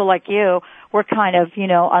to people like you, we're kind of,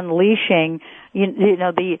 unleashing,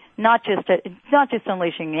 not just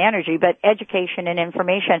unleashing the energy, but education and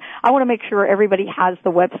information. I want to make sure everybody has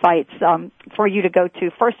the websites for you to go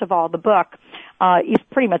to. First of all, the book is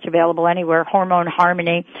pretty much available anywhere, Hormone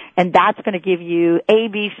Harmony, and that's going to give you A,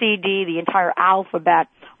 B, C, D, the entire alphabet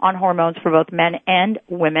on hormones for both men and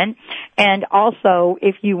women. And also,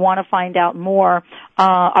 if you want to find out more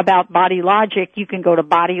about Body Logic, you can go to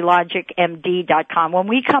bodylogicmd.com. When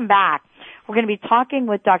we come back, we're going to be talking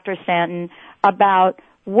with Dr. Stanton about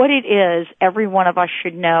what it is every one of us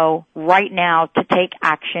should know right now to take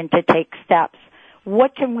action, to take steps.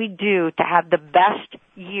 What can we do to have the best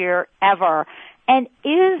year ever? And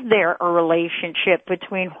is there a relationship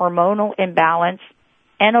between hormonal imbalance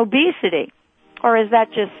and obesity? Or is that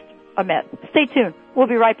just a myth? Stay tuned. We'll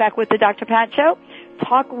be right back with the Dr. Pat Show.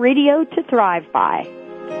 Talk radio to thrive by.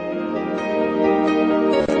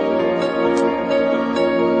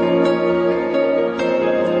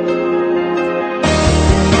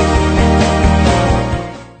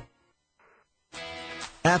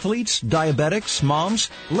 Athletes, diabetics,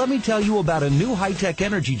 moms, let me tell you about a new high-tech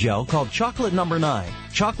energy gel called Chocolate No. 9.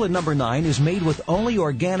 Chocolate No. 9 is made with only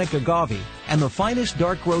organic agave and the finest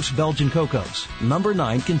dark roast Belgian cocos. No.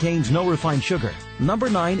 9 contains no refined sugar. No.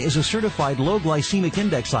 9 is a certified low glycemic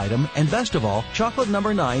index item, and best of all, Chocolate No.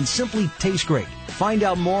 9 simply tastes great. Find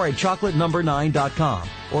out more at chocolatenumber9.com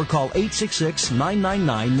or call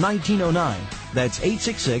 866-999-1909. That's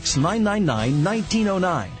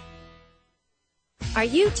 866-999-1909. Are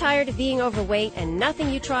you tired of being overweight and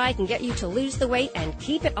nothing you try can get you to lose the weight and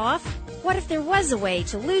keep it off? What if there was a way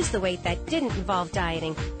to lose the weight that didn't involve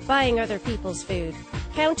dieting, buying other people's food,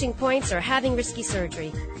 counting points, or having risky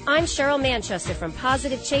surgery? I'm Cheryl Manchester from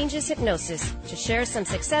Positive Changes Hypnosis to share some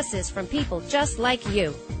successes from people just like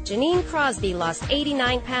you. Janine Crosby lost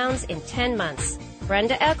 89 pounds in 10 months.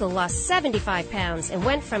 Brenda Eckel lost 75 pounds and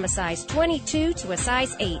went from a size 22 to a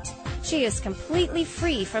size 8. She is completely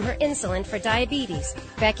free from her insulin for diabetes.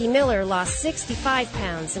 Becky Miller lost 65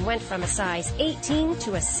 pounds and went from a size 18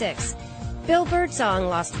 to a 6. Bill Birdsong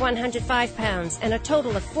lost 105 pounds and a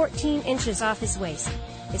total of 14 inches off his waist.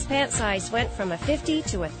 His pant size went from a 50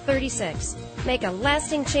 to a 36. Make a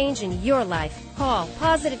lasting change in your life. Call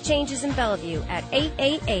Positive Changes in Bellevue at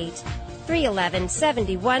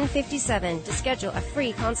 888-311-7157 to schedule a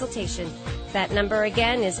free consultation. That number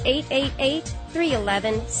again is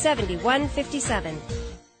 888-311-7157.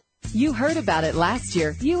 You heard about it last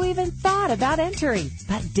year. You even thought about entering,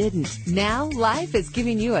 but didn't. Now, life is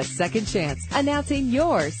giving you a second chance. Announcing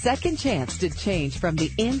your second chance to change from the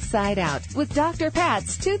inside out with Dr.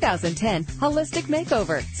 Pat's 2010 Holistic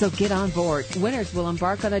Makeover. So get on board. Winners will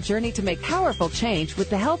embark on a journey to make powerful change with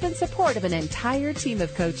the help and support of an entire team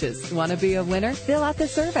of coaches. Want to be a winner? Fill out the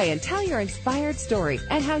survey and tell your inspired story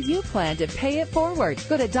and how you plan to pay it forward.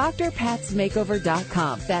 Go to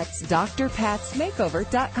drpatsmakeover.com. That's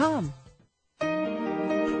drpatsmakeover.com.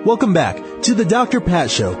 Welcome back to the Dr. Pat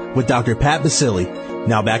Show with Dr. Pat Basile.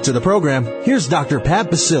 Now back to the program. Here's Dr. Pat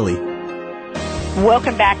Basile.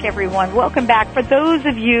 Welcome back, everyone. Welcome back. For those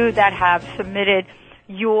of you that have submitted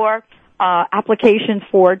your applications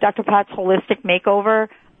for Dr. Pat's Holistic Makeover,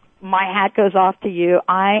 my hat goes off to you.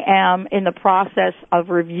 I am in the process of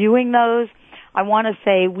reviewing those. I want to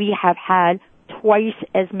say we have had twice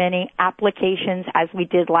as many applications as we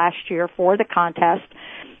did last year for the contest.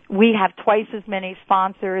 We have twice as many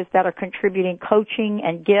sponsors that are contributing coaching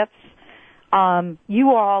and gifts.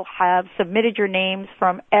 You all have submitted your names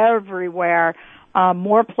from everywhere,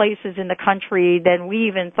 more places in the country than we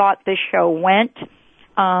even thought this show went.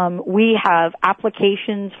 We have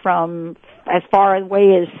applications from as far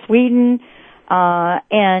away as Sweden,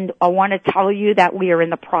 and I want to tell you that we are in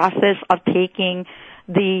the process of taking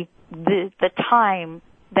the time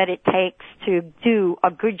that it takes to do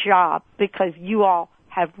a good job, because you all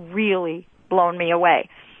have really blown me away.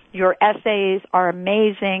 Your essays are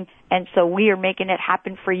amazing, and so we are making it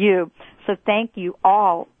happen for you. So thank you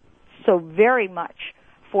all so very much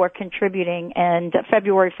for contributing, and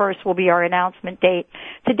February 1st will be our announcement date.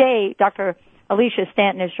 Today, Dr. Alicia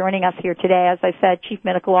Stanton is joining us here today, as I said, Chief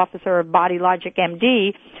Medical Officer of Body Logic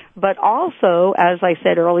MD, but also, as I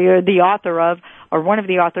said earlier, the author of, or one of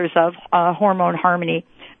the authors of, Hormone Harmony.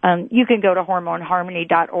 You can go to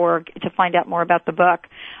hormoneharmony.org to find out more about the book.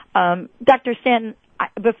 Dr. Stanton,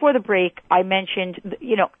 before the break, I mentioned,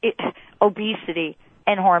 obesity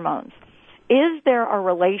and hormones. Is there a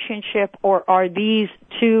relationship, or are these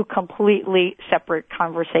two completely separate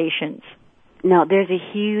conversations? No, there's a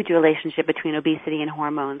huge relationship between obesity and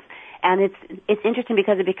hormones. And it's interesting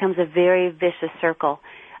because it becomes a very vicious circle.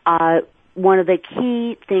 One of the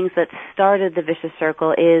key things that started the vicious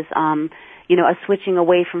circle is, a switching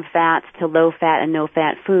away from fats to low-fat and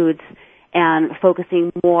no-fat foods and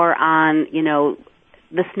focusing more on,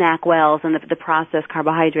 the snack wells and the processed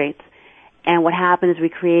carbohydrates. And what happened is we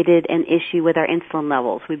created an issue with our insulin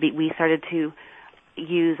levels. We started to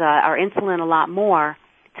use our insulin a lot more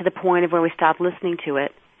to the point of where we stopped listening to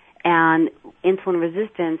it. And insulin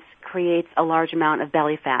resistance creates a large amount of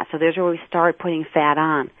belly fat. So there's where we start putting fat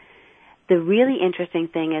on. The really interesting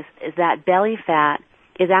thing is that belly fat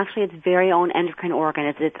is actually its very own endocrine organ.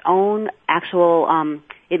 It's its own actual,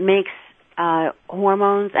 it makes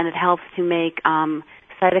hormones, and it helps to make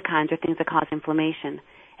cytokines, or things that cause inflammation.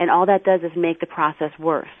 And all that does is make the process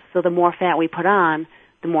worse. So the more fat we put on,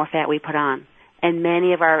 the more fat we put on. And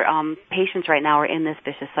many of our patients right now are in this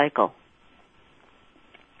vicious cycle.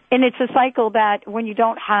 And it's a cycle that when you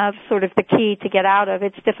don't have sort of the key to get out of,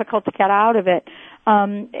 it's difficult to get out of it.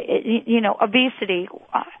 Obesity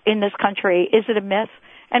in this country, is it a myth?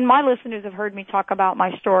 And my listeners have heard me talk about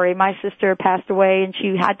my story. My sister passed away, and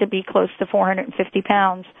she had to be close to 450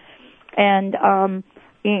 pounds. And,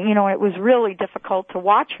 it was really difficult to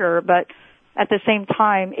watch her, but at the same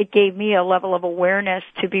time, it gave me a level of awareness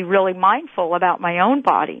to be really mindful about my own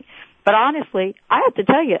body. But honestly, I have to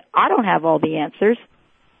tell you, I don't have all the answers.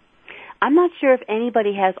 I'm not sure if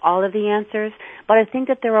anybody has all of the answers, but I think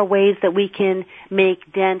that there are ways that we can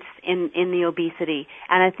make dents in the obesity.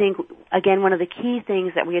 And I think, again, one of the key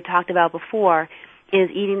things that we had talked about before is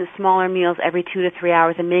eating the smaller meals every 2 to 3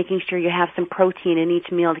 hours and making sure you have some protein in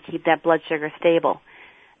each meal to keep that blood sugar stable.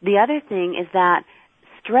 The other thing is that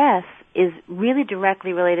stress is really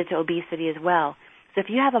directly related to obesity as well. So if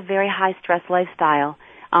you have a very high stress lifestyle,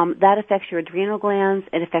 that affects your adrenal glands,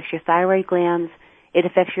 it affects your thyroid glands, it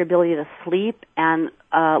affects your ability to sleep, and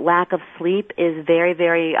lack of sleep is very,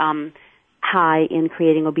 very high in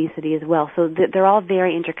creating obesity as well. So they're all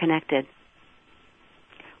very interconnected.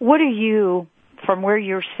 What are you, from where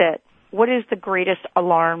you sit, what is the greatest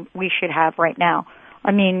alarm we should have right now?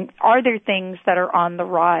 I mean, are there things that are on the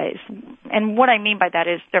rise? And what I mean by that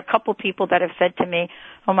is there are a couple people that have said to me,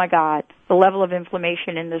 oh my God, the level of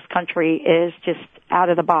inflammation in this country is just out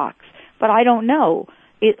of the box. But I don't know.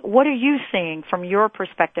 What are you seeing from your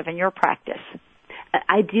perspective and your practice?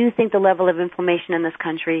 I do think the level of inflammation in this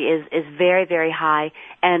country is very, very high,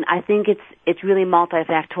 and I think it's really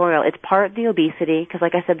multifactorial. It's part of the obesity, because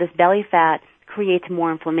like I said, this belly fat creates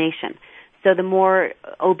more inflammation. So the more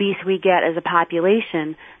obese we get as a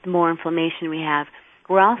population, the more inflammation we have.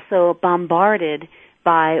 We're also bombarded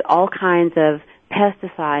by all kinds of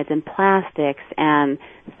pesticides and plastics and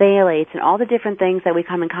phthalates and all the different things that we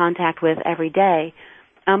come in contact with every day.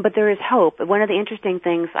 But there is hope. One of the interesting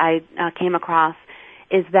things I came across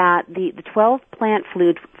is that the 12 plant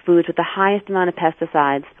foods with the highest amount of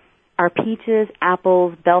pesticides are peaches,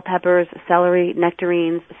 apples, bell peppers, celery,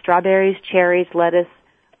 nectarines, strawberries, cherries, lettuce,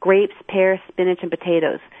 grapes, pears, spinach, and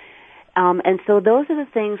potatoes. And so those are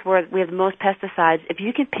the things where we have the most pesticides. If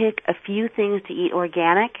you can pick a few things to eat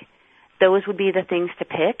organic, those would be the things to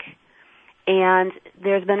pick. And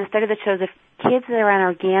there's been a study that shows if kids that are on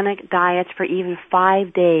organic diets for even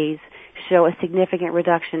 5 days show a significant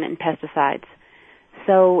reduction in pesticides.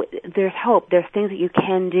 So there's hope. There's things that you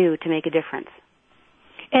can do to make a difference.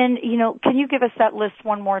 And, can you give us that list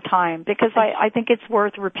one more time? Because I think it's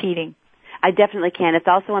worth repeating. I definitely can. It's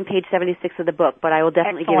also on page 76 of the book, but I will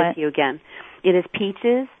definitely give it to you again. It is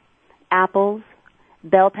peaches, apples,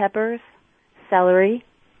 bell peppers, celery,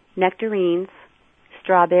 nectarines,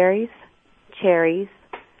 strawberries, cherries,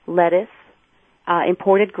 lettuce,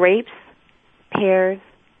 imported grapes, pears,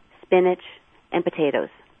 spinach, and potatoes.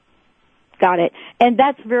 Got it. And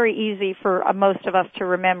that's very easy for most of us to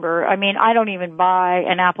remember. I mean, I don't even buy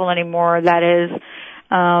an apple anymore that is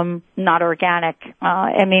not organic.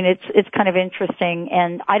 I mean, it's kind of interesting,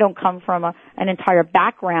 and I don't come from an entire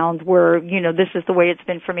background where, this is the way it's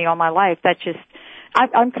been for me all my life. That's just,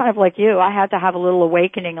 I'm kind of like you. I had to have a little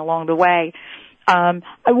awakening along the way.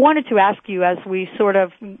 I wanted to ask you as we sort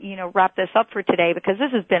of, wrap this up for today, because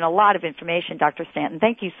this has been a lot of information, Dr. Stanton.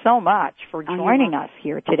 Thank you so much for joining us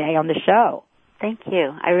here today on the show. Thank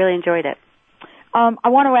you. I really enjoyed it. I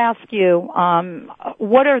want to ask you,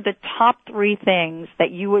 what are the top 3 things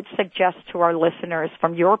that you would suggest to our listeners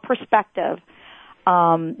from your perspective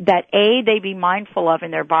that A, they be mindful of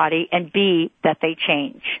in their body, and B, that they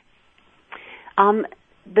change?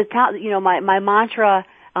 The top, my mantra,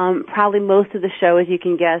 probably most of the show, as you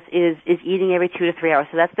can guess, is eating every 2 to 3 hours.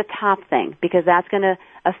 So that's the top thing, because that's going to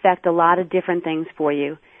affect a lot of different things for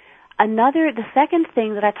you. The second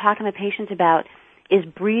thing that I talk to my patients about is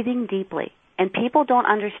breathing deeply. And people don't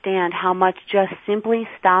understand how much just simply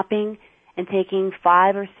stopping and taking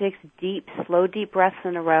 5 or 6 slow, deep breaths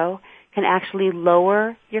in a row can actually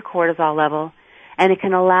lower your cortisol level, and it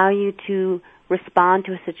can allow you to respond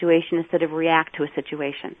to a situation instead of react to a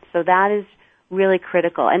situation. So that is really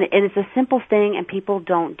critical. And it's a simple thing, and people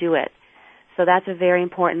don't do it. So that's a very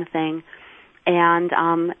important thing. And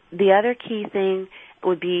the other key thing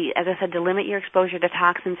would be, as I said, to limit your exposure to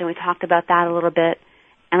toxins, and we talked about that a little bit.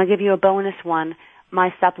 And I'll give you a bonus one,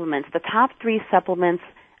 my supplements. The top 3 supplements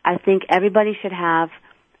I think everybody should have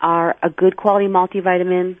are a good quality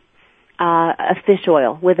multivitamin, a fish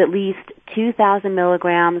oil with at least 2,000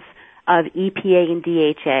 milligrams of EPA and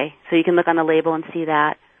DHA. So you can look on the label and see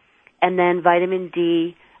that. And then vitamin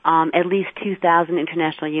D, at least 2,000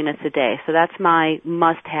 international units a day. So that's my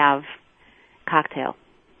must-have cocktail.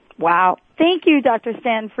 Wow. Thank you, Dr.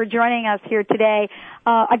 Stanton, for joining us here today.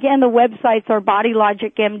 Again, the websites are Body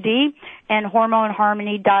Logic MD and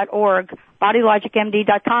HormoneHarmony.org.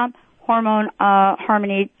 BodyLogicMD.com,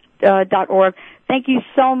 HormoneHarmony.org. Thank you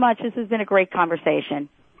so much. This has been a great conversation.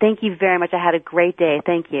 Thank you very much. I had a great day.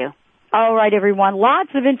 Thank you. All right, everyone. Lots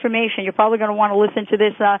of information. You're probably going to want to listen to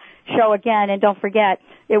this show again. And don't forget,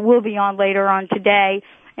 it will be on later on today.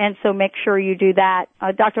 And so make sure you do that.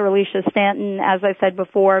 Dr. Alicia Stanton, as I said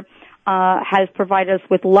before, has provided us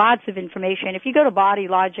with lots of information. If you go to Body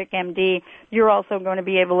Logic MD, you're also going to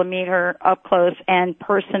be able to meet her up close and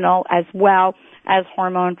personal, as well as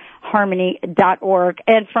HormoneHarmony.org.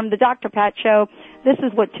 And from the Dr. Pat Show, this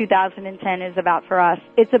is what 2010 is about for us.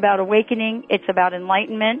 It's about awakening, it's about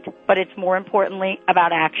enlightenment, but it's more importantly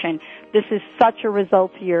about action. This is such a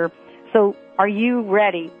results year. So are you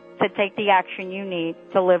ready to take the action you need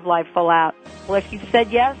to live life full out? Well, if you've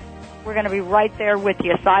said yes, we're going to be right there with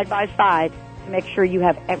you, side by side, to make sure you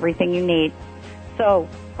have everything you need. So,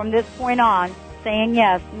 from this point on, saying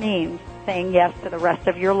yes means saying yes to the rest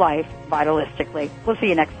of your life vitalistically. We'll see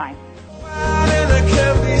you next time.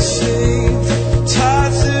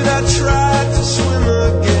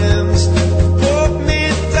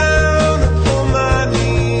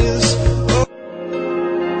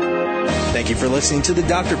 Thank you for listening to The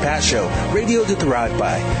Dr. Pat Show, radio to thrive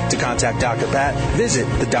by. To contact Dr. Pat, visit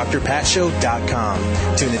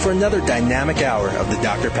thedrpatshow.com. Tune in for another dynamic hour of The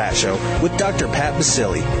Dr. Pat Show with Dr. Pat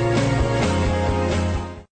Basile.